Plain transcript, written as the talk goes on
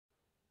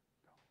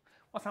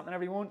What's happening,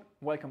 everyone?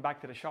 Welcome back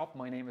to the shop.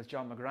 My name is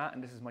John McGrath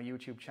and this is my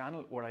YouTube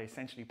channel where I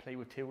essentially play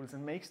with tools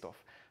and make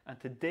stuff. And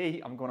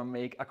today I'm going to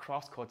make a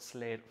crosscut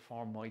sled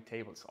for my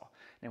table saw.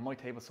 Now my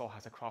table saw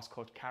has a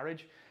crosscut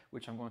carriage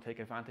which I'm going to take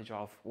advantage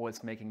of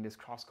whilst making this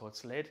crosscut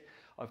sled.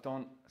 I've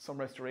done some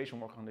restoration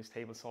work on this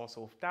table saw,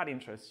 so if that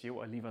interests you,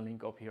 I'll leave a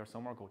link up here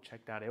somewhere, go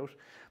check that out.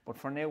 But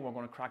for now we're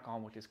going to crack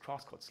on with this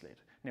crosscut sled.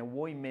 Now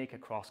why make a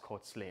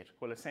crosscut sled?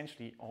 Well,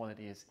 essentially all it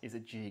is a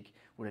jig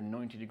with a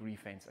 90-degree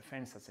fence, a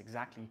fence that's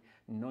exactly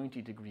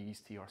 90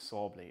 degrees to your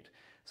saw blade.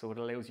 So it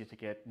allows you to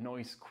get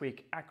nice,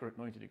 quick, accurate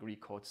 90-degree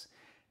cuts.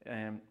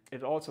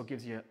 It also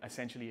gives you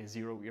essentially a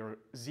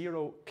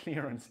zero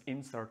clearance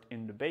insert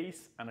in the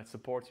base, and it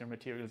supports your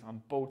materials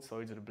on both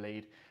sides of the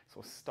blade,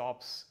 so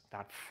stops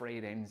that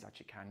frayed ends that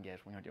you can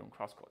get when you're doing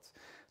crosscuts.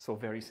 So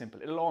very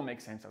simple. It'll all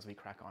make sense as we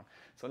crack on.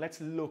 So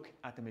let's look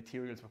at the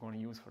materials we're going to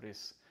use for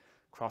this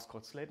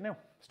crosscut sled now.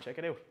 Let's check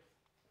it out.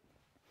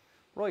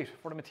 Right,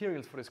 for the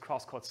materials for this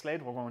crosscut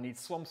sled, we're going to need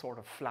some sort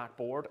of flat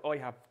board. I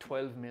have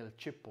 12mm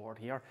chipboard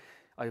here.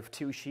 I have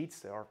two sheets.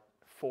 They are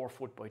 4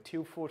 foot by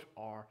 2 foot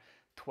or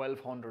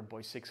 1200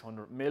 by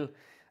 600 mil.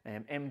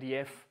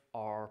 MDF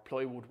or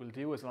plywood will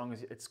do as long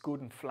as it's good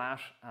and flat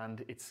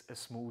and it's a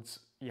smooth,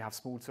 you have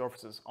smooth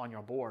surfaces on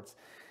your boards.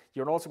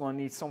 You're also going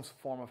to need some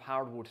form of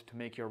hardwood to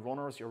make your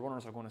runners. Your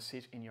runners are going to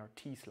sit in your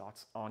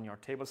T-slots on your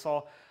table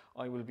saw.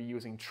 I will be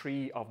using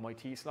 3 of my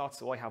T-slots,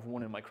 so I have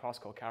 1 in my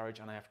crosscut carriage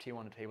and I have 2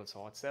 on the table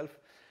saw itself.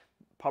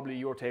 Probably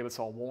your table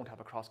saw won't have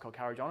a crosscut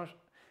carriage on it,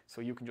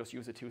 so you can just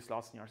use the 2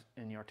 slots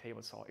in your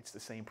table saw. It's the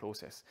same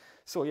process.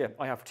 So yeah,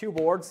 I have 2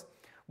 boards.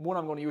 One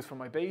I'm going to use for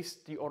my base,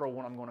 the other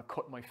one I'm going to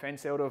cut my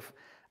fence out of,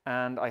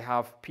 and I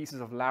have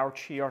pieces of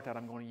larch here that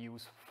I'm going to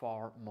use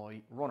for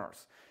my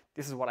runners.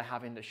 This is what I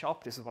have in the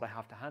shop, this is what I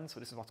have to hand, so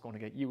this is what's going to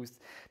get used.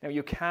 Now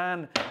you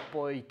can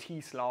buy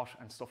T-slot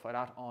and stuff like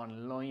that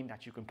online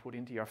that you can put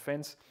into your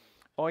fence.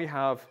 I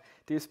have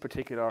this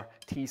particular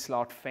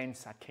T-slot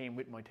fence that came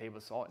with my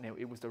table saw. Now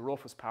it was the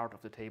roughest part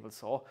of the table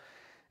saw.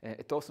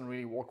 It doesn't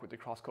really work with the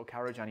crosscut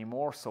carriage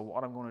anymore, so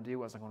what I'm going to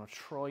do is I'm going to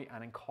try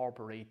and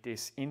incorporate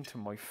this into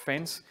my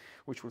fence,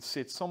 which will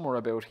sit somewhere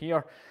about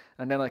here,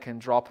 and then I can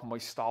drop my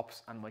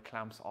stops and my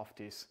clamps off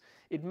this.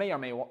 It may or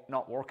may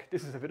not work.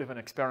 This is a bit of an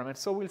experiment,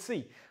 so we'll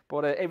see.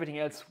 But everything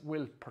else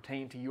will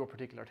pertain to your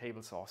particular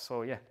table saw.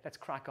 So yeah, let's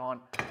crack on.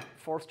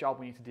 First job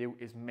we need to do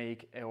is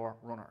make our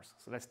runners.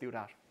 So let's do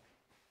that.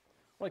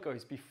 Right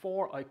guys,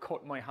 before I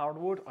cut my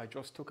hardwood, I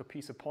just took a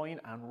piece of pine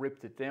and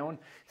ripped it down,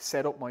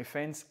 set up my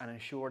fence and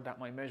ensured that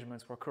my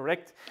measurements were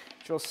correct,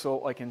 just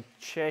so I can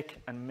check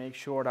and make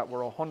sure that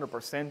we're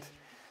 100%.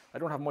 I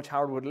don't have much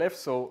hardwood left,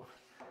 so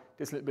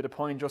this little bit of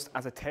pine just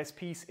as a test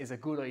piece is a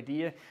good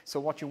idea. So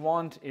what you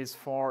want is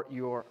for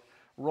your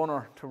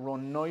runner to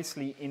run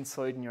nicely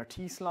inside in your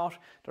T-slot.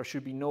 There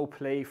should be no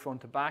play front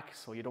to back,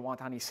 so you don't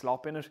want any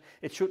slop in it.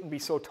 It shouldn't be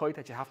so tight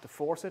that you have to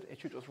force it. It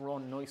should just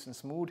run nice and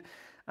smooth,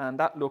 and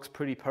that looks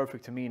pretty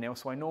perfect to me now.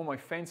 So I know my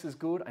fence is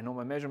good, I know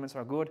my measurements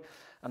are good,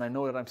 and I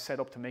know that I'm set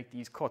up to make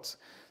these cuts.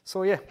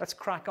 So yeah, let's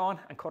crack on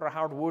and cut our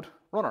hardwood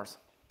runners.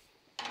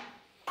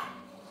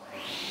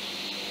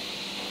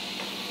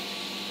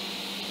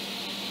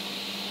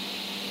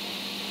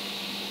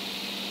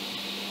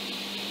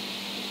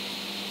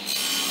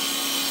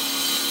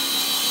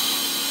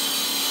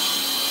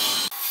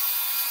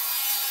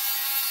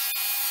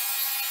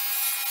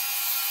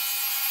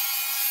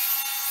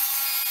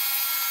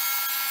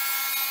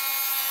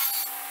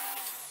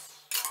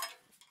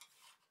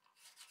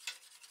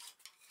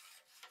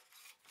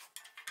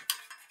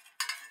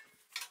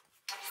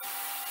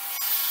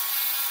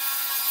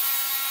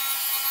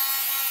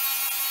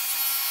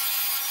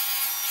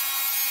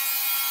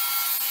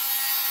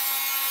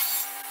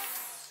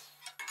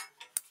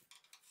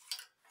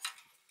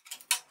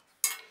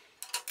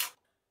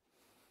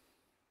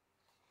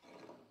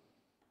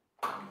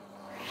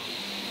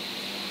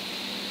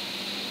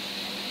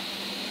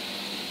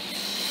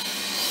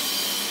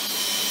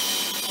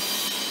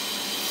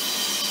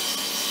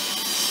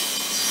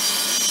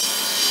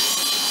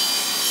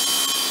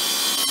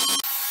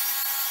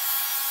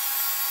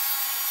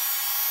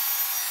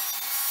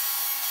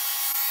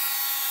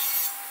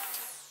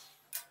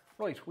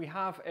 Right, we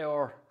have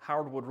our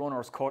hardwood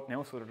runners cut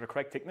now, so they're the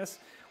correct thickness.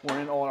 We're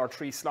in all our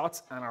 3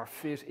 slots and our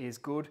fit is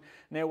good.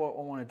 Now what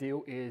I want to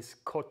do is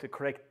cut the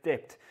correct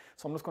depth.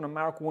 So I'm just going to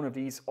mark one of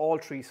these. All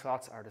 3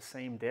 slots are the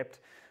same depth.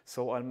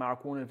 So I'll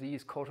mark one of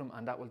these, cut them,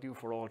 and that will do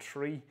for all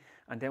 3.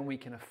 And then we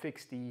can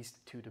affix these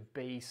to the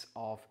base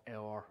of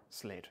our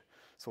sled.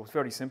 So it's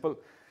very simple.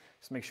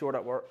 Just make sure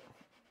that we're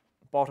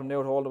bottomed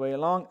out all the way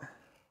along.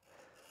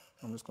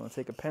 I'm just going to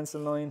take a pencil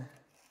line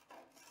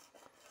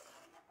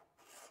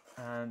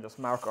and just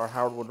mark our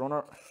hardwood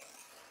runner,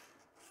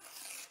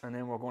 and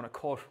then we're going to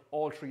cut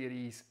all 3 of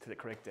these to the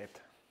correct depth.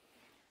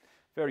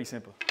 Very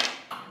simple.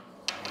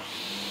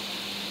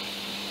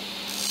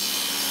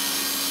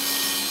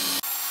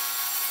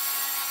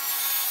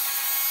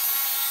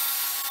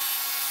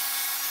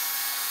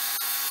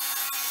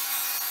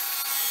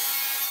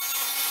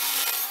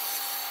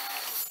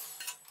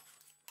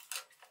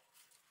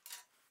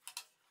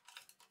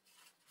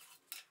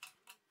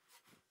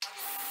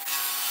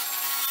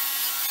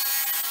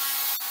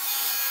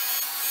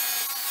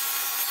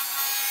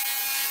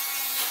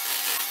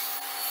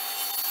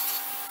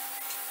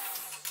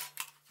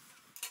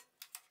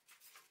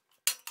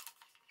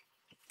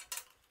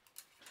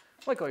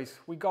 Right guys,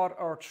 we got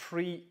our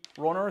 3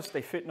 runners.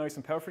 They fit nice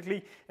and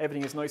perfectly.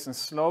 Everything is nice and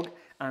snug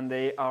and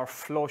they are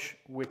flush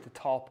with the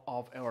top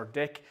of our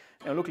deck.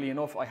 Now luckily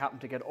enough, I happen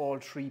to get all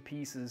 3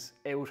 pieces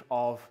out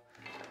of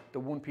the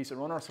one piece of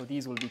runner, so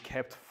these will be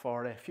kept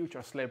for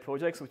future sled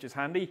projects, which is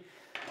handy.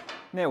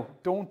 Now,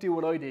 don't do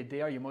what I did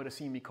there. You might have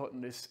seen me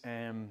cutting this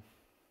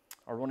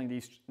or running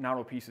these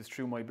narrow pieces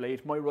through my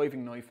blade. My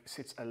riving knife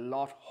sits a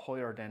lot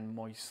higher than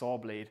my saw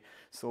blade,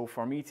 so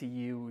for me to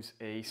use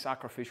a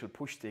sacrificial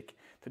push stick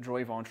to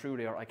drive on through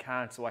there, I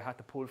can't, so I had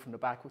to pull from the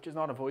back, which is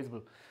not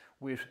advisable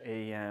with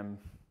a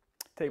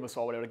table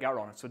saw without a gar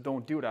on it, so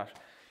don't do that.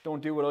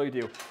 Don't do what I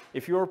do.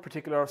 If your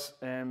particular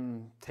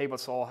table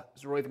saw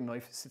riving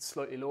knife sits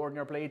slightly lower than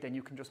your blade, then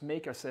you can just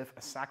make yourself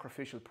a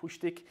sacrificial push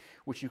stick,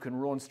 which you can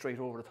run straight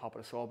over the top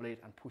of the saw blade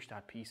and push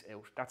that piece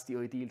out. That's the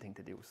ideal thing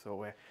to do.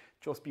 So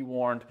just be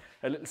warned,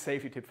 a little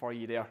safety tip for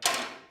you there.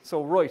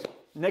 So right,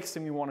 next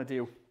thing we want to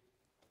do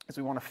is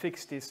we want to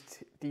fix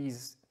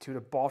these to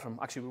the bottom.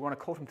 Actually, we want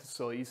to cut them to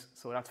size,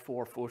 so that's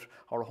 4 foot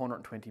or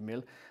 120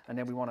 mil, and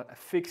then we want to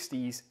affix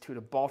these to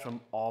the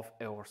bottom of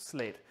our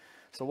sled.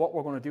 So what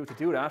we're going to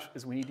do that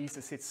is we need these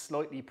to sit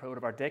slightly proud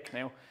of our deck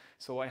now.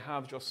 So I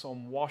have just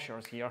some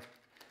washers here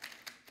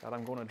that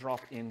I'm going to drop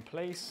in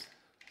place.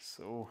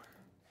 So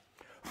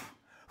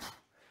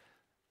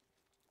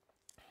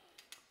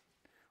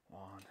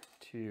 1,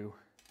 2,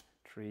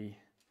 3,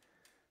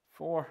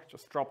 4.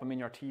 Just drop them in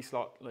your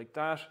T-slot like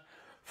that.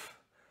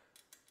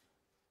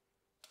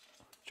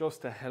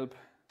 Just to help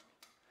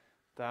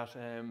that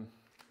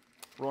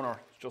runner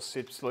just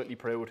sit slightly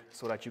proud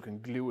so that you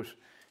can glue it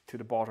to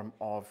the bottom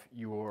of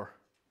your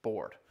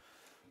board.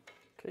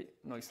 Okay,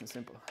 nice and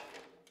simple.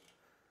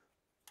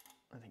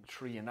 I think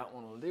 3 in that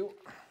one will do.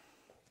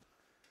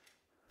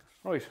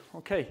 Right,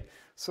 okay,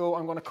 so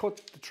I'm going to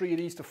cut the 3 of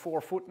these to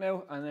 4 foot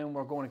now, and then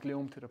we're going to glue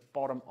them to the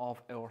bottom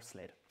of our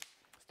sled.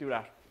 Let's do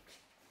that.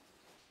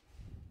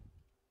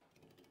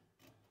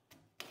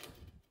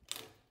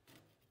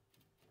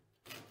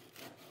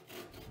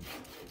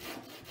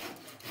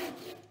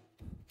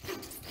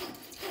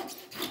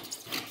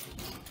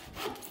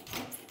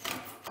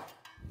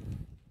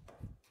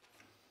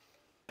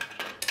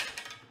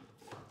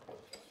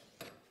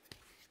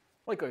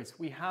 Right guys,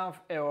 we have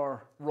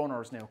our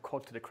runners now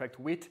cut to the correct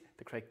width,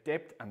 the correct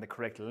depth and the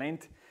correct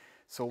length.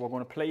 So we're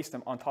going to place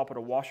them on top of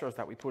the washers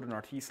that we put in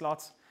our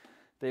T-slots.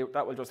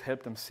 That will just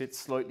help them sit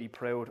slightly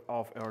proud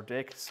of our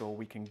deck, so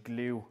we can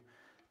glue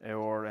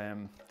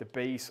our the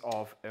base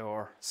of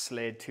our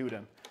sled to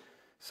them.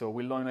 So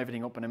we'll line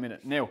everything up in a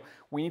minute. Now,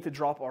 we need to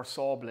drop our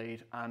saw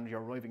blade and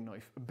your riving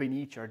knife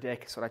beneath your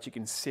deck so that you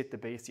can sit the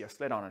base of your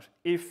sled on it.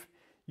 If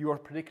your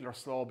particular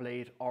saw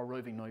blade or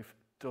riving knife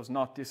does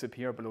not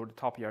disappear below the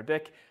top of your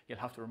deck, you'll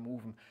have to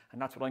remove them,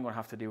 and that's what I'm going to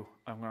have to do.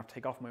 I'm going to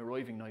take off my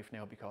riving knife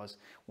now, because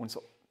once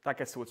that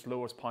gets to its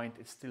lowest point,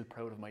 it's still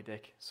proud of my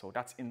deck, so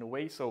that's in the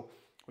way, so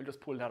we'll just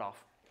pull that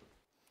off.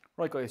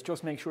 Right guys,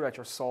 just make sure that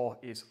your saw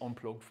is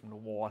unplugged from the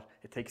wall.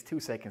 It takes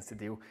 2 seconds to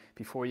do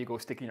before you go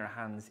sticking your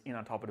hands in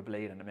on top of the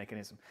blade and the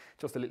mechanism.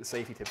 Just a little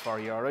safety tip for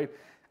you, alright?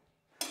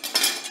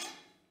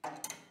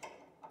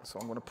 So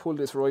I'm going to pull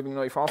this riving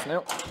knife off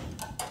now.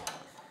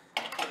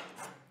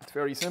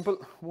 Very simple,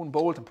 one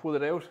bolt and pull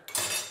it out,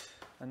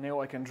 and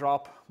now I can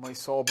drop my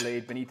saw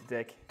blade beneath the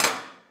deck.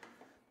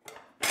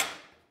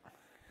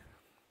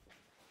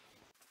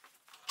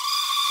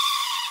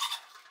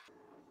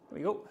 There we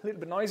go, a little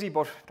bit noisy,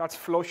 but that's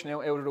flush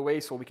now out of the way,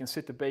 so we can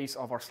sit the base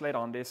of our sled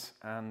on this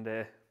and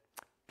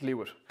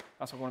glue it.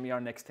 That's going to be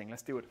our next thing.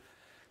 Let's do it.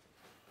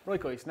 Right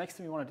guys, next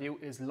thing we want to do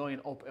is line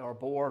up our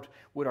board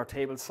with our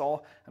table saw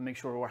and make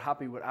sure we're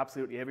happy with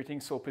absolutely everything.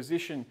 So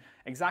position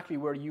exactly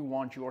where you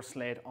want your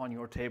sled on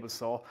your table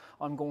saw.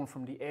 I'm going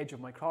from the edge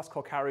of my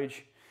crosscut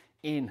carriage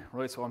in,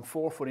 right? So I'm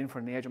 4 foot in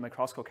from the edge of my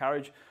crosscut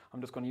carriage.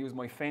 I'm just going to use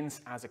my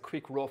fence as a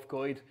quick rough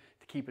guide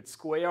to keep it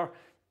square.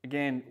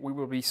 Again, we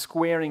will be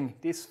squaring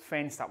this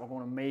fence that we're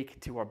going to make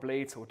to our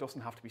blade, so it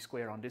doesn't have to be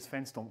square on this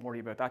fence. Don't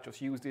worry about that.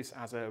 Just use this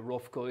as a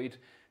rough guide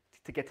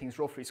to get things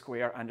roughly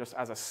square and just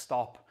as a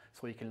stop,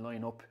 so you can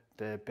line up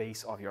the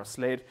base of your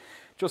sled.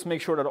 Just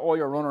make sure that all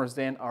your runners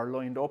then are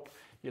lined up.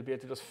 You'll be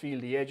able to just feel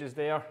the edges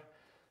there,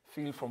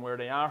 feel from where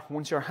they are.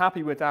 Once you're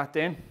happy with that,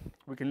 then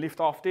we can lift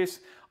off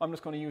this. I'm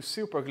just going to use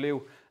super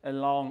glue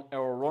along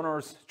our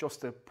runners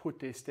just to put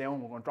this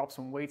down. We're going to drop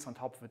some weights on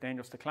top of it then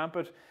just to clamp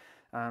it.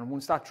 And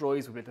once that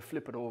dries, we'll be able to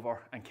flip it over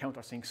and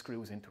countersink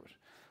screws into it.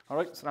 All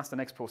right, so that's the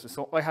next process.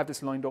 So I have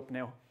this lined up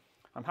now.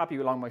 I'm happy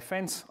along my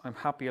fence. I'm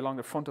happy along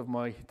the front of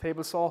my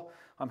table saw.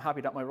 I'm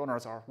happy that my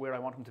runners are where I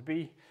want them to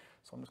be.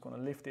 So I'm just going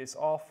to lift this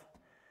off,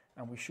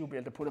 and we should be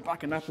able to put it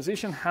back in that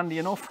position. Handy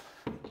enough.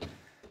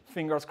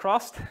 Fingers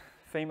crossed.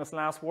 Famous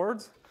last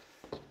words.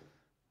 So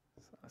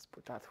let's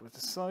put that to the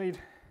side.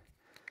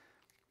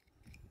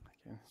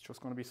 Again, it's just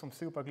going to be some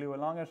super glue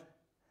along it.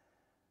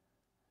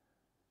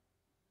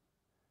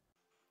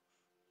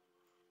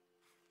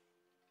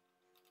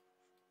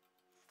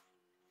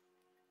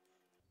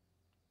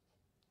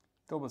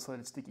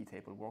 Double-sided sticky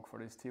tape will work for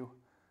this too,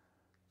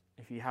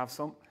 if you have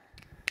some.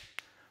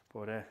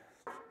 But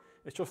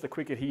It's just a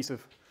quick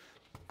adhesive.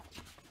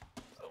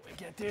 So we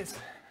get this,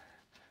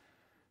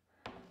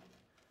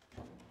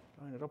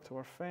 line it up to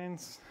our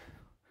fence,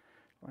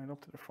 line it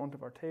up to the front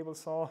of our table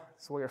saw.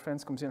 So your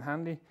fence comes in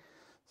handy.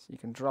 So you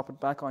can drop it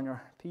back on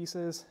your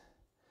pieces,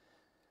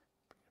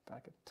 bring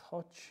it back a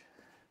touch,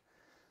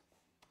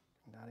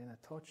 bring that in a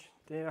touch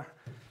there.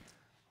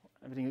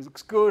 Everything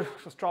looks good.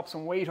 Just drop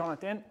some weight on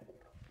it then.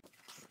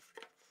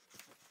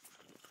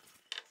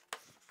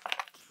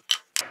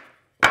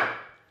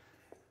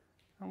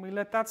 And we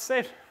let that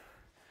sit.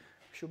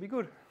 Should be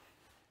good.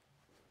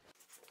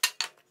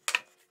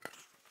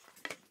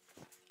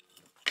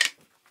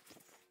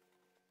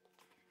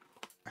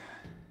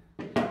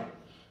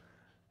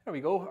 There we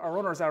go, our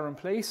runners are in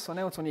place. So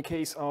now it's only a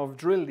case of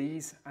drill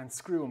these and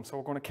screw them. So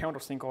we're going to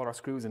countersink all our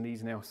screws in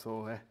these now.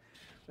 So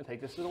we'll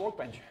take this to the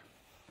workbench.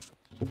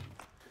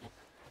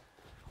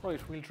 Right,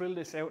 we'll drill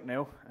this out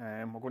now.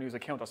 We're going to use a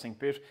countersink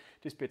bit.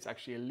 This bit's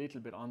actually a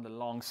little bit on the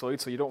long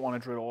side, so you don't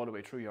want to drill all the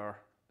way through your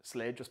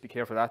sled. Just be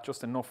careful of that.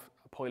 Just enough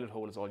pilot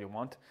hole is all you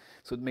want.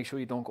 So make sure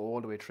you don't go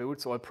all the way through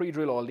it. So I'll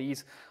pre-drill all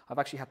these. I've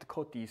actually had to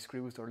cut these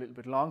screws. They're a little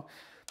bit long.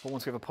 But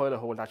once we have a pilot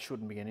hole, that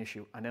shouldn't be an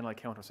issue. And then I'll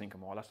countersink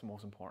them all. That's the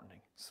most important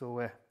thing.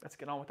 So let's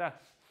get on with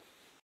that.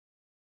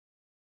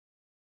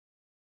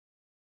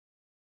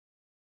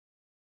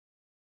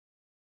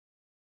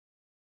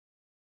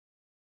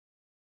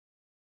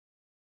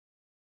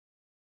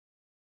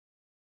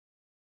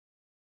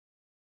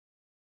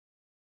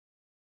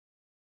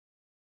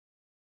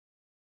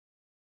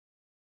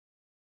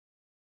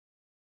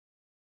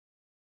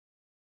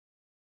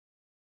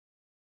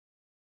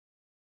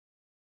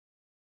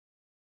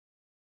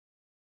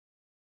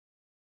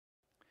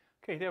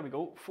 Okay, there we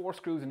go. 4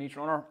 screws in each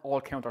runner,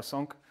 all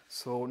countersunk,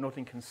 so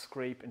nothing can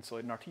scrape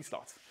inside in our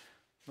T-slots.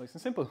 Nice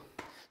and simple.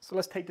 So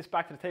let's take this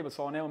back to the table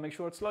saw now and make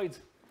sure it slides.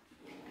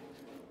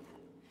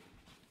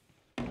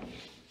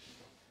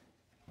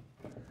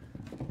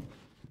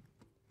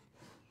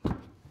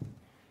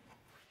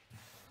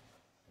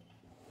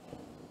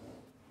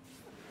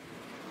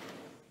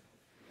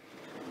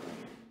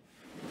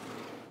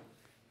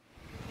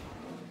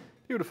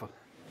 Beautiful.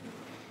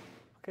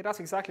 Okay,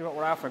 that's exactly what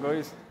we're after,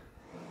 guys.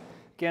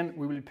 Again,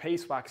 we will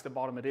paste wax the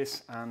bottom of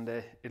this and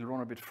it'll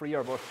run a bit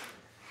freer, but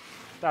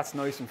that's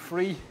nice and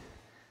free.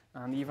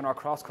 And even our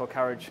crosscut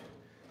carriage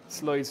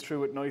slides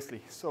through it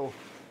nicely. So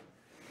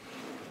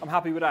I'm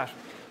happy with that.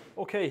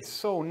 Okay,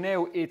 so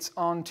now it's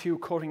on to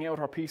cutting out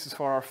our pieces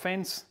for our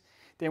fence.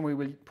 Then we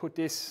will put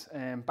this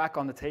back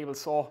on the table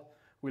saw.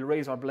 We'll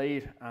raise our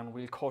blade and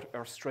we'll cut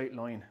our straight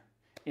line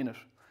in it.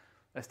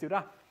 Let's do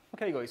that.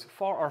 Okay guys,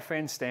 for our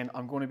fence then,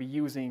 I'm going to be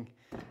using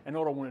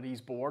another one of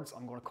these boards.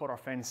 I'm going to cut our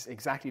fence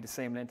exactly the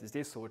same length as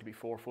this, so it'll be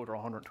 4 foot or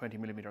 120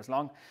 millimeters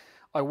long.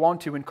 I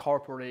want to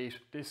incorporate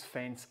this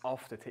fence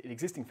off the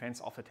existing fence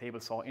off the table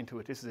saw into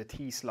it. This is a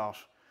T-slot,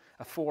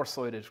 a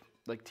 4-sided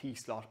like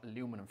T-slot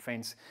aluminum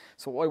fence.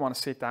 So I want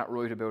to sit that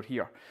right about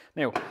here.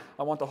 Now,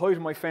 I want the height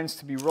of my fence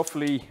to be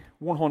roughly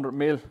 100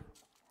 mil,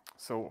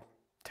 so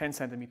 10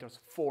 centimeters,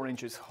 4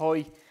 inches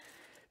high.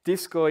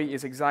 This guy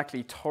is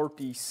exactly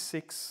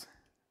 36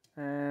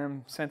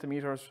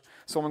 centimeters.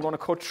 So I'm going to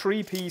cut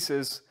 3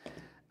 pieces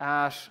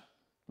at,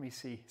 let me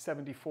see,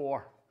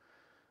 74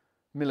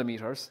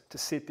 millimeters to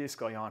sit this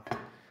guy on.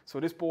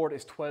 So this board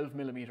is 12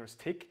 millimeters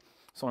thick.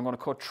 So I'm going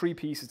to cut 3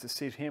 pieces to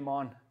sit him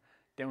on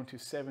down to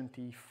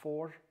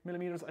 74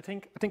 millimeters, I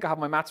think. I think I have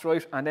my maths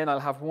right. And then I'll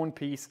have 1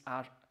 piece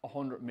at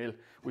 100 mil,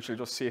 which will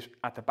just sit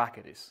at the back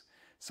of this.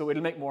 So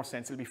it'll make more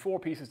sense. It'll be 4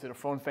 pieces to the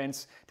front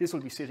fence. This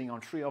will be sitting on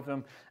 3 of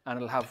them, and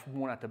it'll have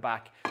 1 at the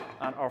back.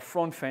 And our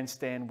front fence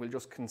then will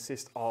just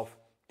consist of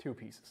 2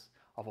 pieces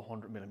of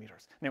 100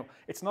 millimeters. Now,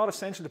 it's not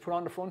essential to put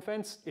on the front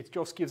fence. It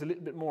just gives a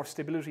little bit more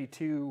stability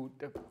to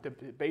the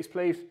base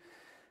plate.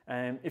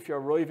 If your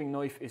riving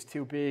knife is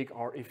too big,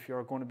 or if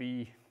you're going to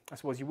be, I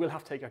suppose you will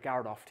have to take your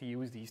guard off to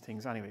use these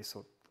things anyway,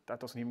 so that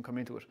doesn't even come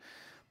into it.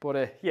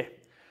 But yeah.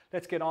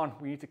 Let's get on.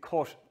 We need to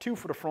cut 2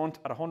 for the front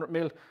at 100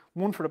 mil,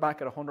 1 for the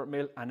back at 100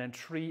 mil, and then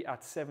 3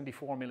 at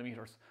 74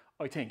 millimeters,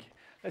 I think.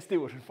 Let's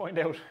do it and find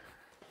out.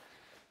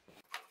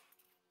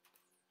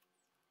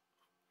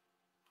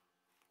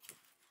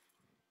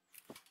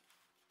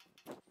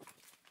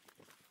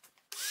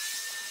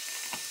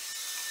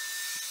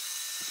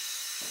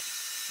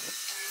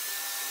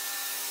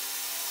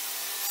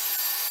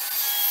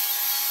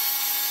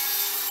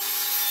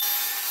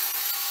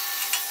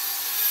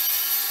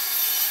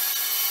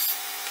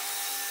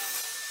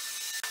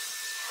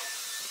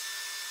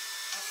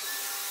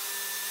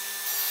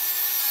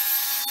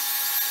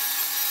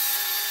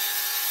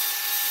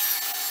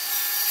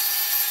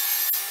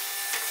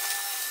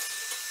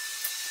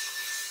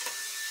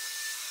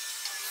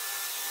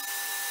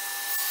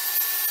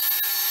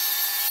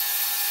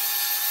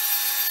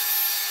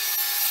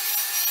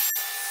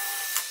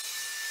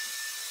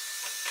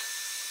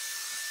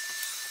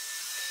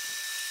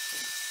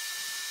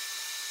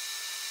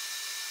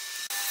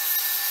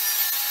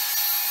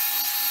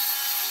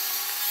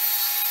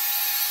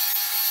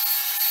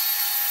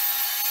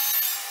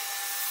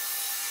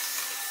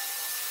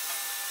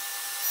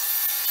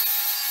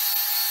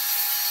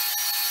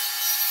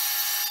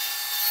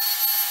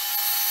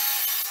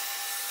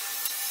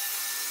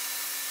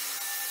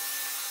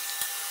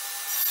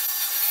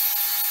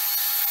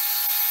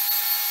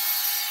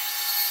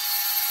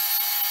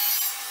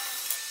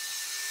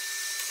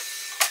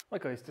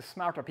 Right guys, the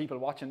smarter people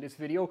watching this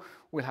video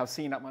will have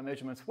seen that my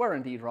measurements were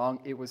indeed wrong.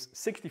 It was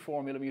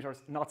 64 millimeters,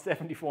 not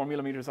 74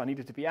 millimeters I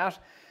needed to be at.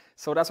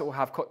 So that's what we'll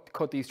have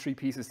cut these 3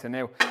 pieces to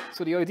now.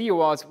 So the idea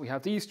was we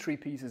have these 3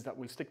 pieces that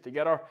will stick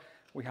together.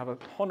 We have a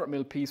 100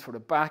 mil piece for the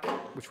back,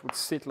 which would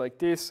sit like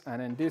this.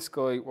 And then this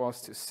guy was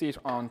to sit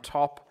on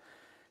top,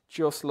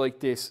 just like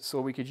this.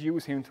 So we could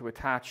use him to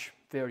attach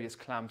various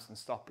clamps and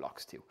stop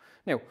blocks to.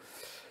 Now,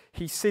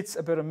 he sits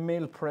about 1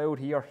 mil proud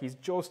here. He's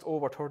just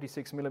over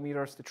 36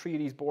 millimeters. The 3 of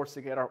these boards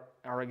together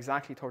are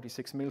exactly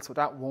 36 mil, so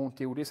that won't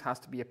do. This has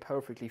to be a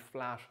perfectly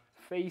flat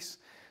face.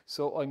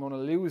 So I'm going to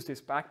lose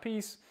this back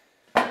piece.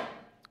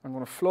 I'm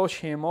going to flush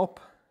him up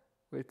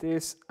with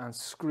this and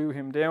screw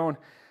him down,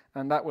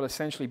 and that will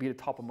essentially be the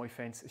top of my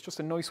fence. It's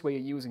just a nice way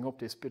of using up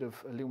this bit of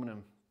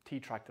aluminum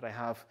T-track that I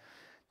have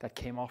that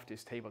came off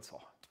this table saw.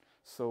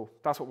 So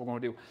that's what we're going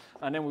to do.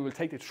 And then we will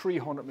take the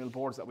 300 mil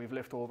boards that we've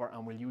left over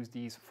and we'll use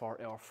these for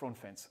our front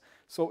fence.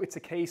 So it's a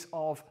case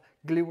of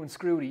glue and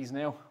screw these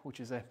now, which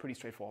is pretty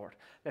straightforward.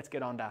 Let's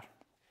get on that.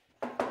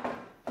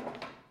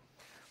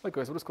 Right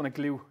guys, we're just going to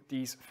glue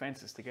these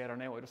fences together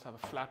now. I just have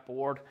a flat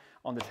board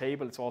on the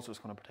table. It's also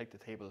just going to protect the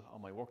table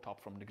on my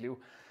worktop from the glue.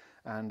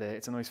 And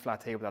it's a nice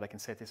flat table that I can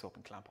set this up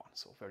and clamp on.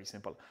 So very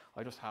simple.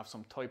 I just have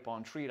some Type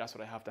Bond 3. That's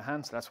what I have to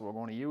hand. So that's what we're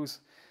going to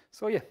use.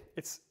 So yeah,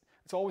 it's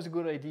always a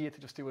good idea to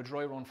just do a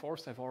dry run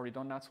first. I've already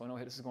done that, so I know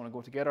how this is going to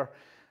go together.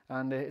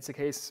 And it's a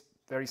case,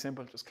 very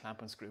simple, just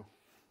clamp and screw.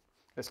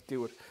 Let's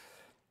do it.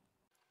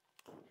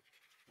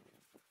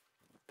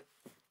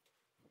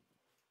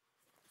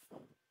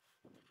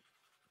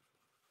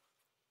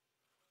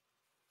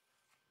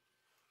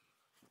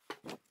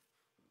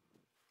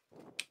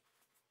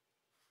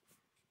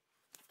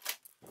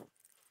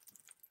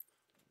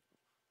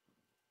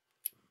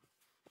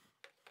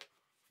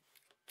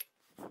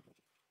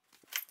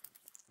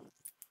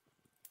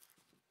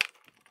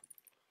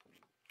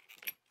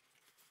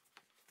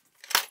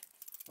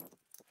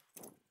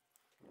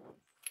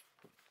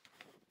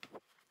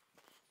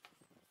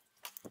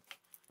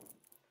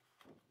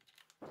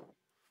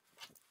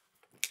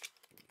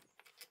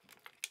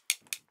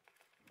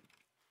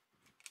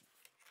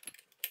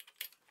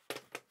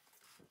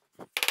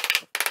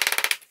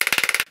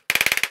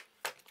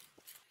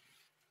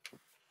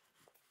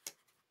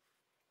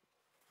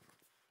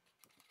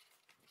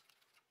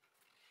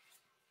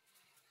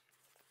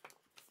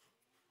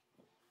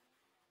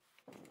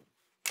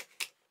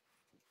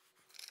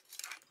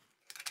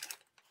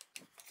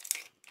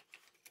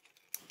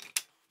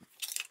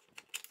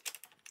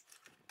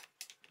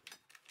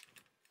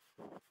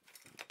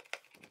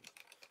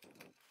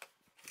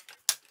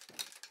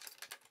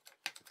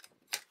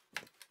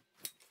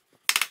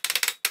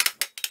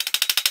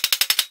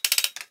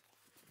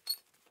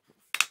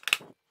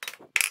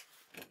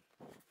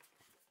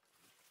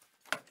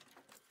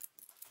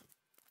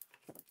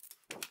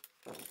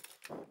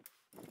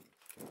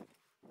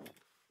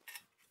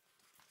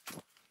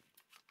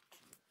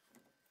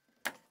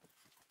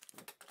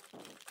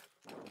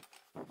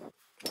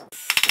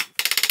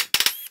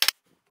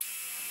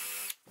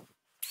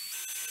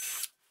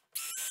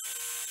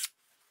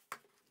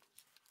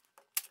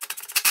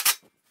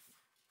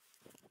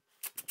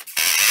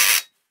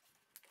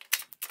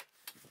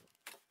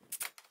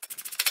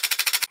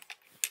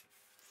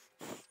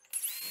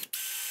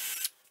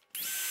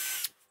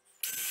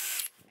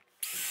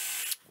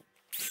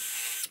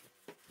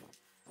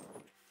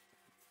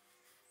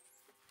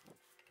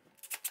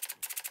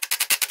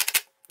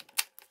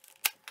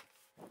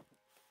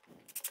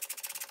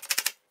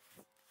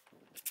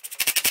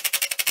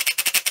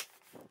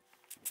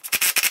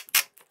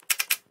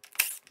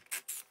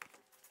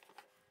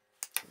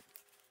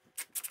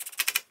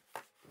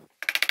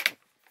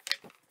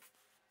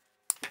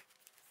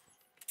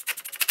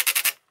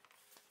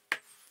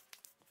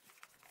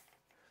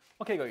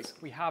 Okay guys,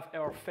 we have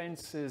our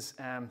fences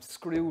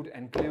screwed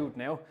and glued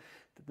now.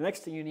 The next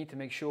thing you need to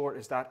make sure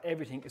is that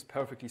everything is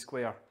perfectly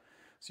square.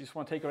 So you just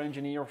want to take your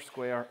engineer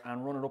square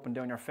and run it up and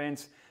down your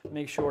fence.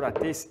 Make sure that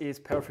this is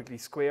perfectly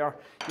square.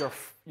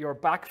 Your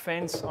back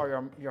fence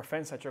or your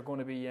fence that you're going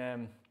to be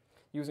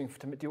using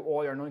to do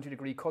all your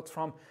 90-degree cuts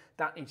from,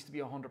 that needs to be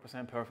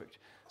 100% perfect.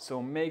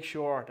 So make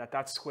sure that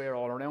that's square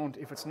all around.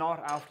 If it's not,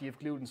 after you've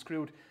glued and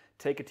screwed,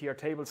 take it to your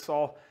table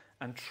saw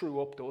and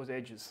true up those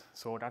edges.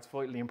 So that's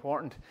vitally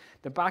important.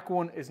 The back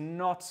one is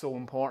not so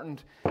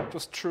important.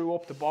 Just true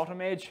up the bottom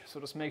edge. So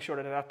just make sure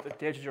that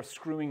the edges you're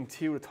screwing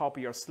to the top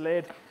of your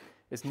sled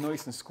is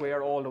nice and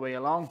square all the way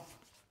along.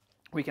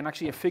 We can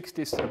actually affix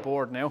this to the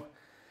board now.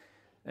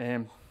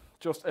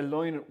 Just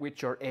align it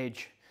with your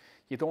edge.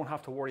 You don't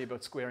have to worry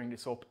about squaring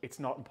this up. It's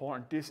not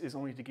important. This is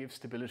only to give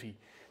stability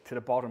to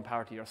the bottom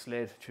part of your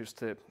sled, just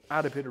to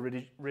add a bit of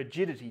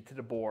rigidity to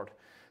the board.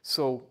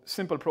 So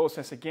simple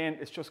process again,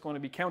 it's just going to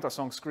be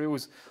countersunk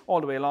screws all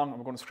the way along, and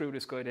we're going to screw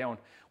this guy down.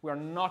 We're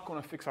not going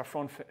to fix our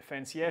front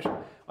fence yet.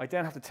 I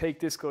then have to take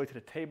this guy to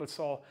the table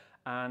saw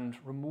and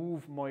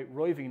remove my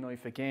riving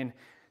knife again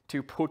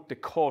to put the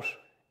cut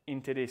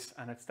into this,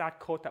 and it's that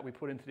cut that we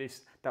put into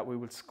this that we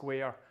will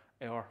square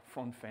our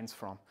front fence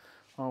from.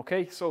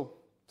 Okay, so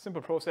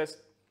simple process.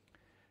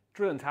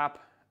 Drill and tap,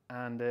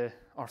 and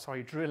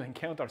drill and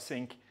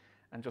countersink,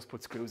 and just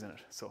put screws in it.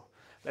 So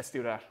let's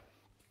do that.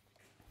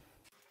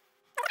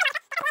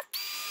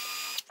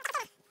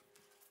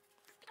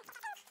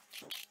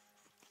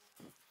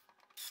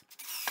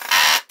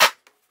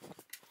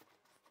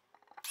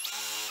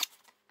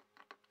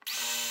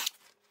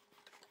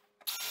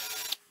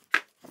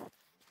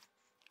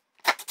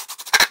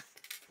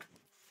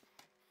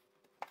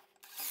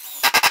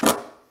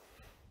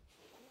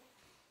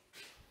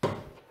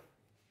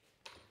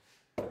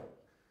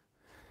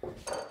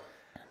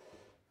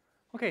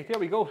 Okay, there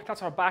we go.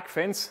 That's our back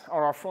fence,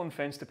 or our front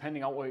fence,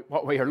 depending on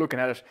what way you're looking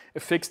at it.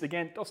 It's fixed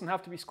again. Doesn't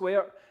have to be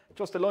square.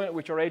 Just align it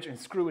with your edge and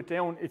screw it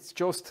down. It's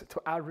just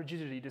to add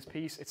rigidity, this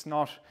piece. It's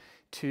not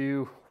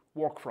to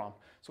work from.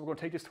 So we're going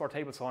to take this to our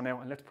table saw now,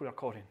 and let's put our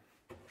cut in.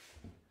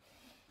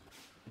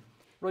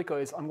 Right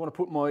guys, I'm going to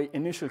put my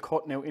initial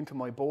cut now into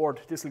my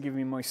board. This will give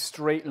me my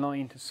straight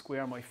line to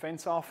square my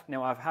fence off.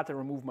 Now I've had to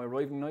remove my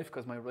riving knife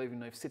because my riving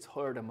knife sits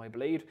higher than my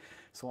blade.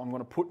 So I'm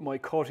going to put my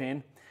cut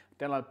in,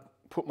 then I'll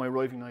put my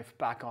riving knife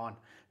back on.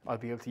 I'll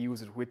be able to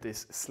use it with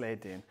this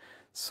sled in.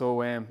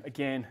 So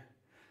again,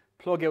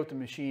 plug out the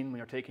machine when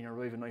you're taking your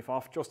riving knife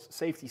off. Just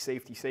safety,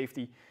 safety,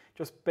 safety.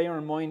 Just bear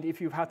in mind, if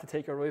you've had to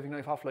take your riving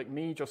knife off like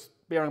me, just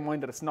bear in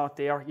mind that it's not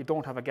there. You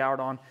don't have a guard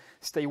on.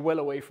 Stay well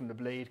away from the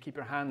blade. Keep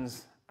your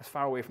hands as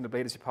far away from the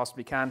blade as you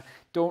possibly can.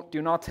 Do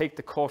not take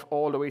the cut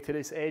all the way to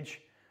this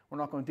edge. We're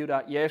not going to do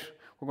that yet.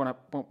 We're going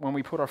to, when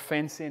we put our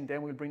fence in,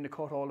 then we'll bring the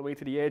cut all the way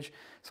to the edge.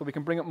 So we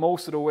can bring it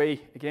most of the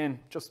way. Again,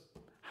 just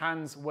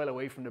hands well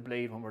away from the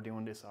blade when we're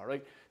doing this, all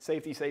right?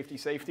 Safety, safety,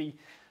 safety,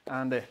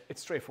 and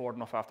it's straightforward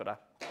enough after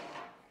that.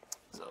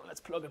 So let's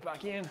plug it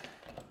back in.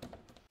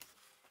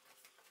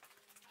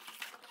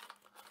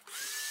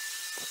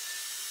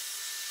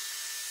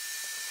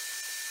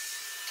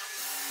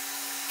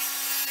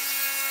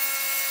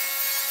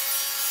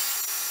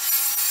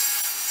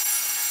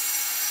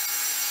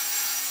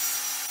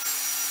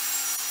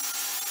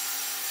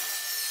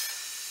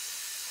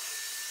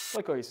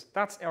 Right guys,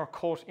 that's our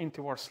cut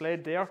into our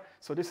sled there.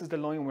 So this is the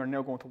line we're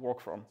now going to work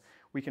from.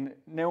 We can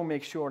now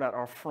make sure that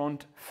our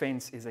front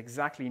fence is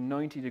exactly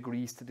 90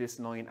 degrees to this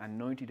line and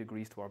 90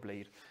 degrees to our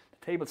blade.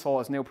 The table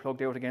saw is now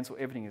plugged out again, so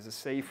everything is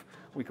safe.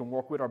 We can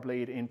work with our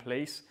blade in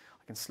place.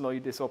 I can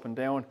slide this up and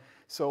down.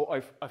 So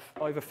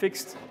I've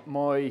affixed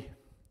my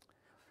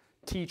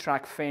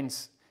T-track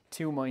fence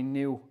to my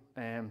new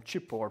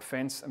chipboard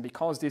fence, and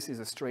because this is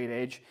a straight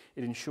edge,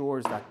 it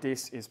ensures that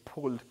this is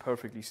pulled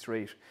perfectly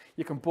straight.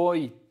 You can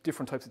buy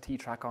different types of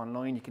T-track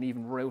online. You can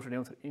even route it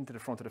into the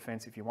front of the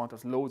fence if you want.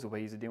 There's loads of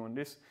ways of doing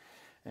this.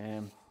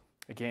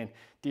 Again,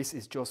 this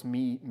is just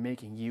me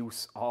making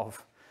use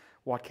of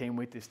what came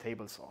with this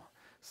table saw.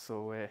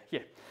 So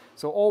yeah,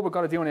 so all we've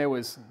got to do now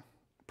is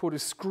put a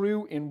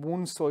screw in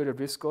one side of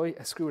this guy,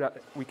 a screw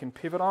that we can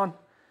pivot on.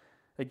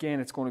 Again,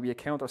 it's going to be a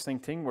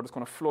countersink thing. We're just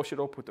going to flush it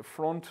up with the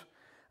front.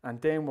 And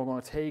then we're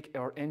going to take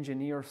our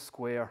engineer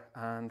square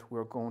and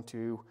we're going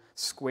to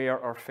square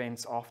our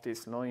fence off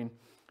this line.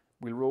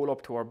 We'll roll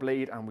up to our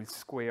blade and we'll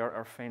square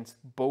our fence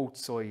both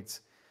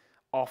sides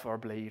off our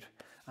blade,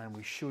 and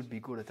we should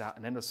be good at that.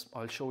 And then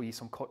I'll show you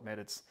some cut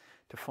methods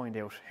to find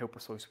out how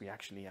precise we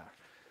actually are.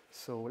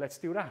 So let's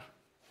do that.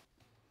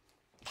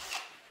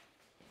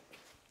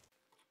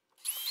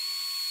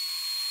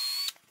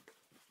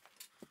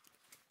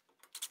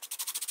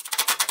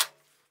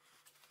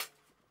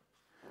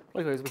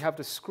 Right guys, we have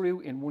the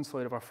screw in one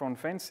side of our front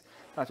fence.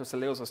 That just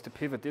allows us to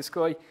pivot this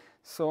guy.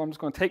 So I'm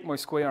just going to take my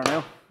square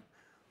now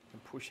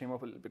and push him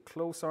up a little bit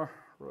closer,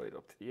 right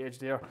up to the edge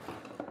there.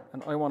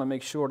 And I want to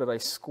make sure that I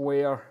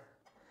square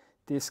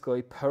this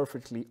guy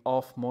perfectly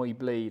off my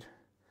blade.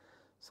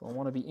 So I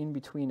want to be in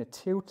between a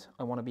tooth.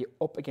 I want to be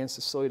up against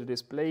the side of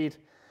this blade,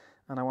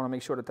 and I want to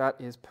make sure that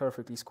that is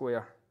perfectly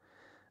square.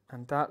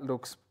 And that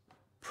looks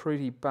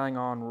pretty bang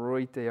on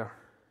right there.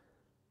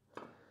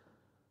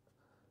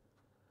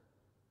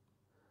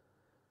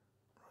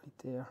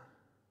 There,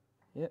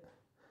 yeah.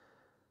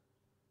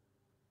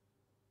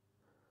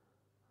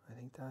 I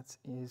think that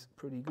is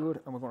pretty good,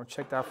 and we're going to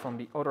check that from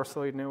the other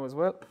side now as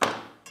well.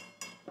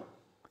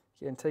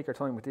 Again, take your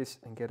time with this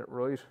and get it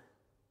right.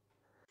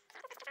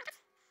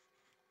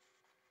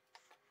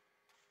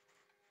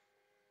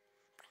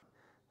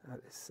 That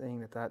is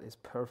saying that that is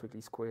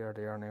perfectly square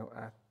there now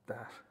at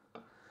that.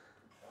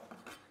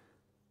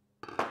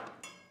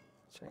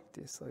 Check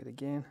this side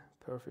again,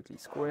 perfectly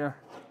square.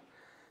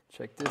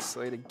 Check this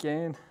side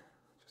again.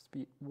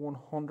 Be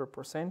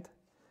 100%.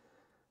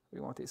 We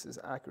want this as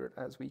accurate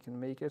as we can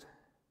make it.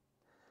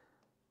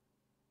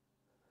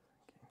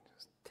 Okay,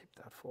 just tip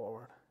that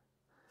forward.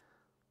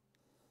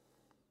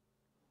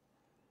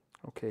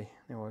 Okay,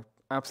 now I've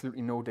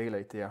absolutely no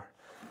daylight there.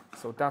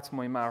 So that's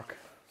my mark.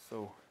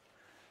 So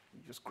you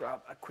just grab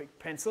a quick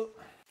pencil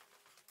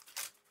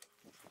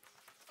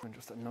and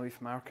just a knife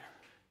mark.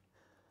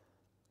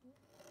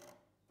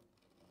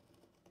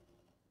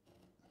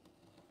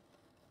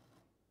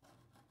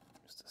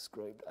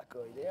 Describe that guy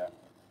there.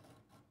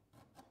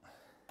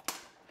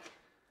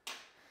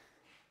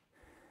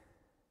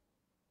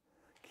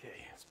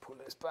 Let's pull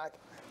this back.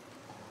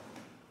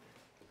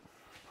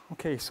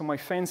 Okay, so my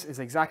fence is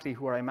exactly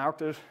where I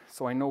marked it,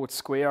 so I know it's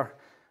square.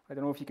 I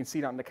don't know if you can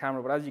see that on the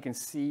camera, but as you can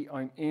see,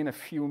 I'm in a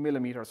few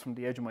millimeters from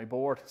the edge of my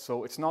board.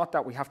 So it's not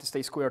that we have to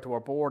stay square to our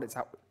board,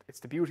 it's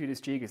the beauty of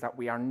this jig is that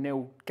we are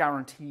now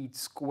guaranteed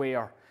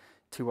square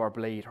to our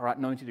blade, or at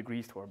 90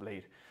 degrees to our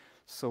blade.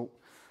 So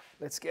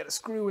let's get a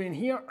screw in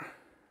here.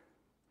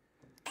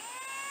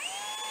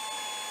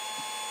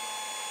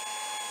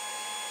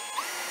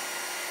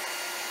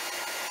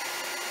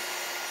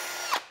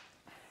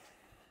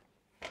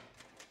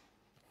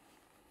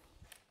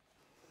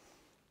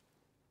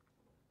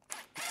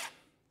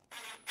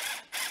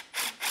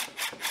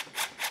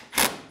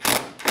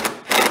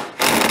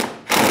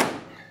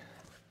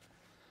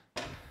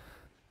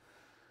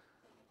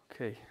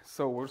 Okay,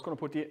 so we're just going to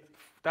put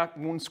that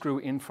one screw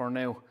in for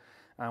now,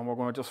 and we're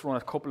going to just run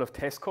a couple of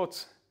test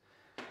cuts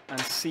and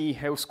see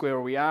how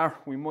square we are.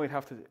 We might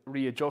have to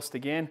readjust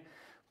again,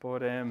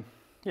 but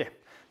yeah,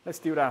 let's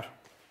do that.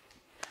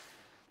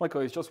 Right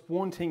guys, just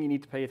one thing you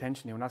need to pay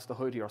attention to, and that's the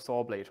height of your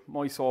saw blade.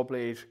 My saw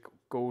blade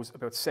goes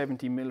about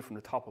 70 mil from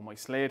the top of my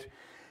sled.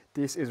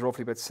 This is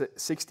roughly about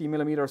 60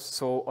 millimeters,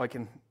 so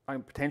I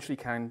potentially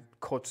can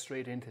cut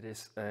straight into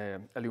this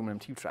aluminum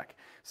tube track.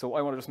 So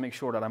I want to just make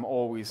sure that I'm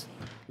always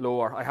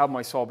lower. I have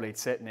my saw blade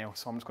set now,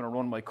 so I'm just going to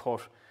run my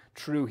cut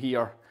through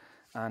here,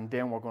 and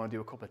then we're going to do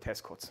a couple of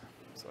test cuts.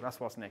 So that's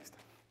what's next.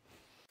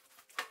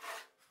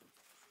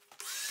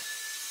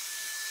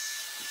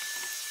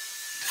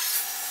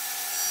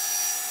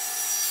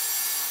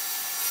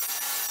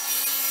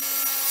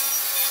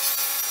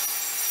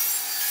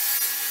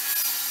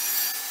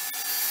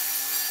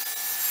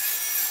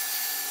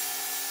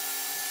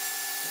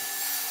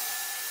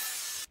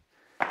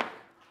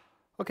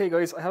 Okay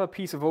guys, I have a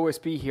piece of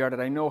OSB here that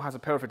I know has a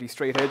perfectly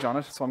straight edge on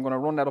it, so I'm going to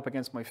run that up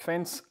against my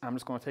fence. I'm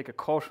just going to take a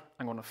cut,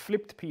 I'm going to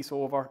flip the piece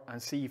over and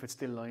see if it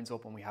still lines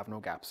up and we have no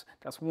gaps.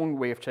 That's one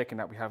way of checking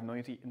that we have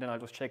 90, and then I'll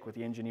just check with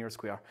the engineer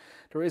square.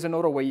 There is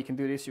another way you can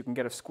do this. You can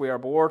get a square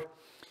board,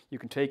 you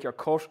can take your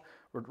cut,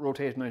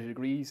 rotate it 90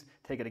 degrees,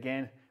 take it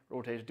again,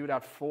 rotate it, do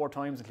that 4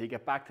 times until you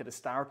get back to the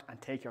start and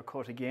take your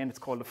cut again. It's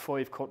called the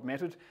 5-cut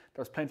method.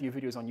 There's plenty of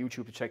videos on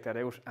YouTube to check that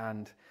out,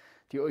 and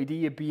the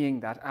idea being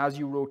that as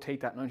you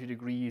rotate that 90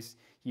 degrees,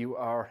 you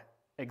are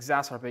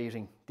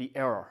exacerbating the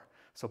error.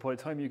 So by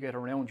the time you get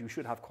around, you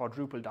should have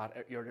quadrupled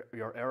that,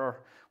 your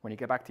error. When you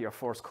get back to your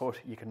first cut,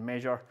 you can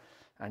measure,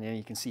 and then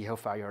you can see how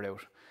far you're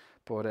out.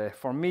 But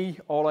for me,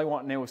 all I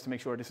want now is to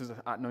make sure this is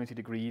at 90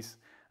 degrees,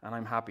 and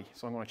I'm happy.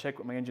 So I'm going to check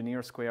with my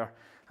engineer square,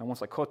 and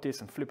once I cut this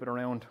and flip it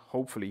around,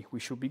 hopefully we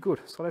should be good.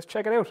 So let's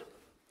check it out.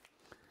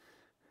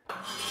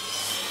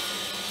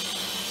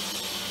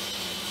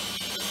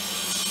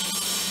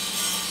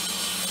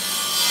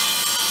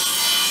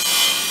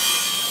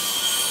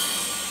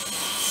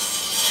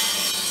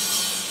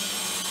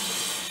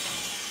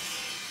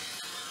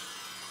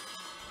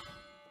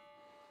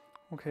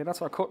 Okay,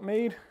 that's our cut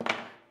made.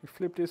 We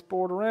flip this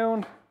board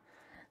around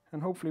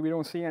and hopefully we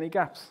don't see any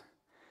gaps.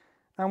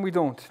 And we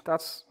don't.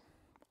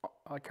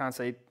 I can't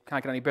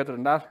get any better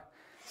than that.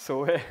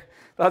 So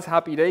that's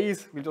happy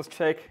days. We'll just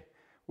check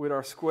with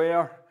our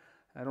square.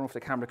 I don't know if the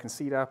camera can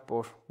see that,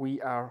 but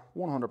we are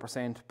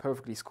 100%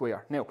 perfectly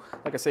square. Now,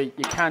 like I say,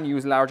 you can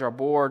use larger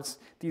boards.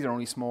 These are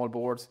only small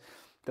boards.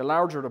 The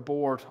larger the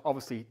board,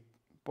 obviously,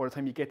 by the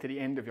time you get to the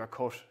end of your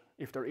cut,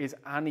 if there is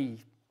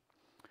any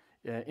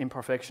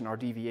imperfection or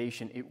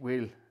deviation, it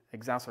will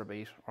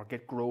exacerbate or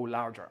grow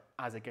larger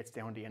as it gets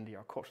down the end of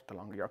your cut, the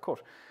longer your cut.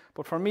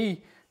 But for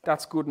me,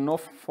 that's good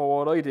enough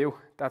for what I do.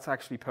 That's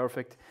actually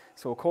perfect.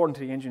 So according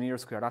to the engineer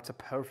square, that's a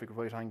perfect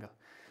right angle.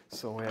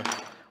 So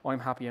I'm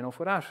happy enough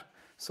with that.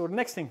 So the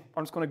next thing,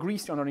 I'm just going to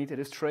grease the underneath of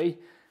this tray,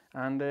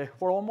 and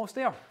we're almost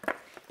there.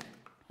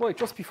 Right,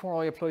 just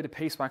before I apply the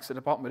paste wax at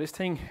the bottom of this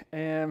thing,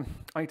 I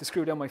need to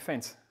screw down my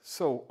fence.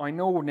 So I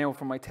know now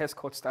from my test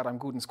cuts that I'm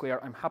good and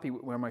square. I'm happy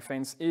with where my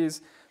fence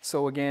is.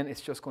 So again, it's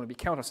just going to be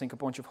countersink a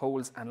bunch of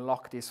holes and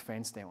lock this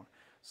fence down.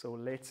 So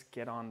let's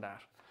get on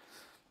that.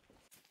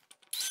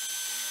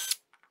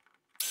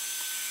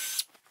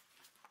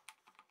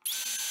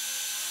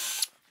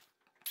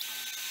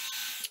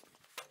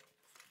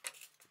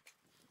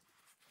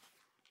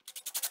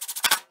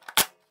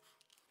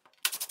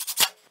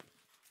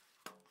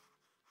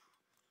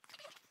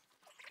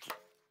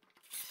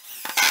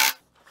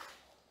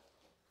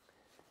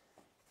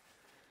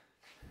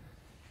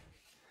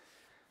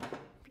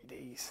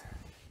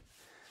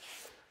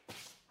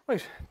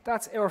 Right,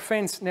 that's our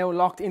fence now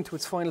locked into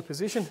its final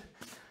position,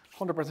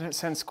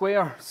 100%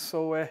 square.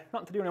 So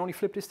nothing to do now, only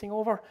flip this thing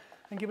over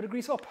and give it a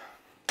grease up.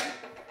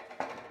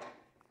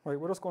 Right,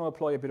 we're just going to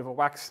apply a bit of a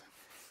wax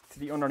to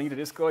the underneath of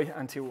this guy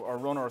and to our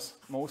runners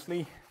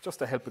mostly, just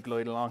to help it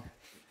glide along.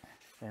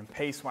 And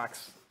paste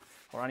wax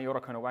or any other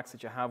kind of wax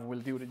that you have will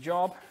do the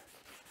job.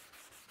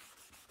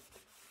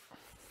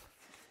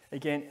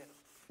 Again,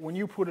 when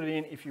you put it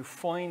in, if you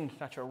find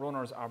that your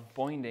runners are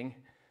binding,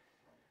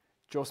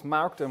 just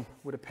mark them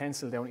with a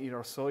pencil down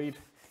either side.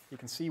 You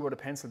can see where the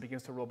pencil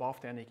begins to rub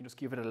off, then you can just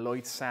give it a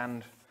light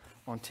sand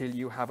until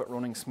you have it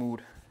running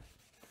smooth.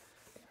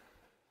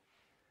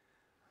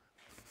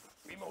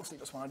 mostly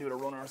just want to do the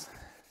runners.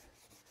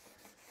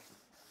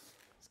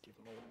 Let's give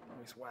them a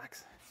nice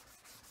wax.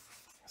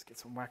 Let's get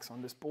some wax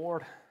on this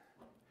board.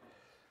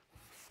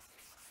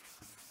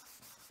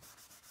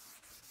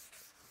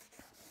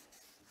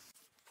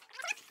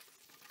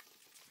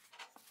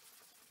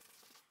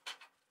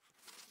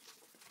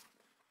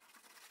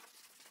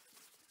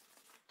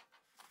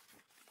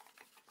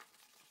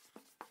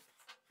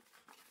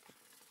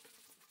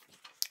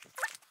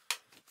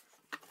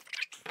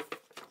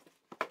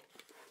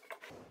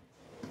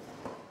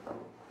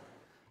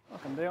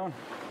 Up and down.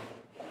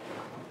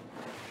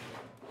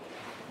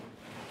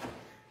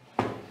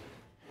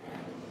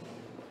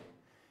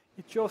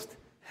 It just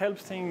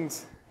helps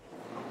things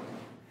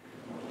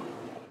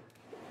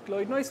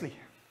glide nicely.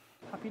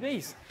 Happy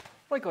days.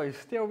 Right guys,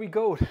 there we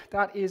go.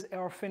 That is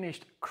our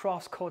finished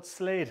cross-cut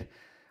sled.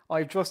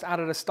 I've just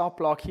added a stop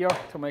block here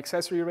to my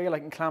accessory rail. I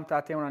can clamp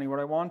that down anywhere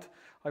I want.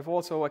 I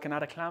can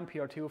add a clamp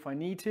here too if I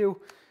need to.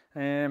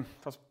 There's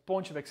a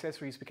bunch of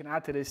accessories we can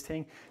add to this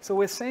thing.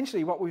 So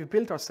essentially what we've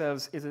built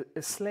ourselves is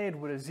a sled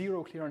with a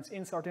zero clearance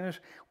insert in it.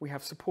 We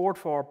have support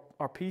for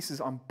our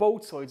pieces on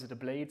both sides of the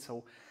blade,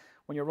 so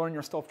when you're running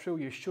your stuff through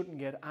you shouldn't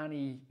get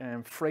any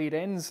frayed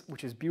ends,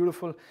 which is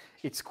beautiful.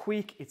 It's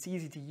quick, it's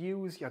easy to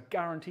use, you're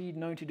guaranteed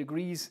 90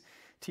 degrees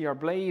to your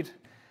blade.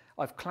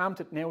 I've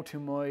clamped it now to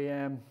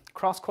my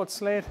crosscut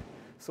sled,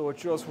 so it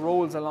just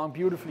rolls along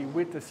beautifully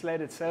with the sled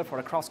itself, or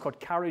a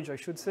crosscut carriage I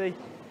should say.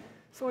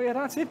 So yeah,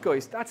 that's it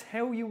guys. That's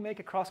how you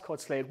make a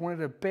crosscut sled. One of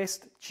the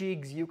best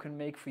jigs you can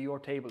make for your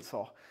table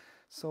saw.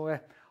 So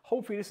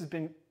hopefully this has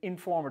been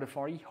informative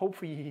for you.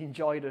 Hopefully you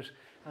enjoyed it.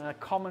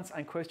 Comments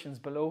and questions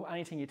below.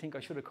 Anything you think I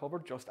should have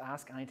covered, just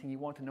ask. Anything you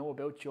want to know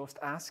about, just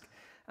ask.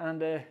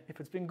 And if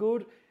it's been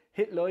good,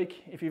 hit like.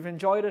 If you've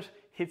enjoyed it,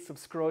 hit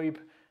subscribe.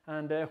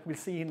 And we'll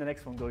see you in the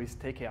next one guys.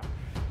 Take care.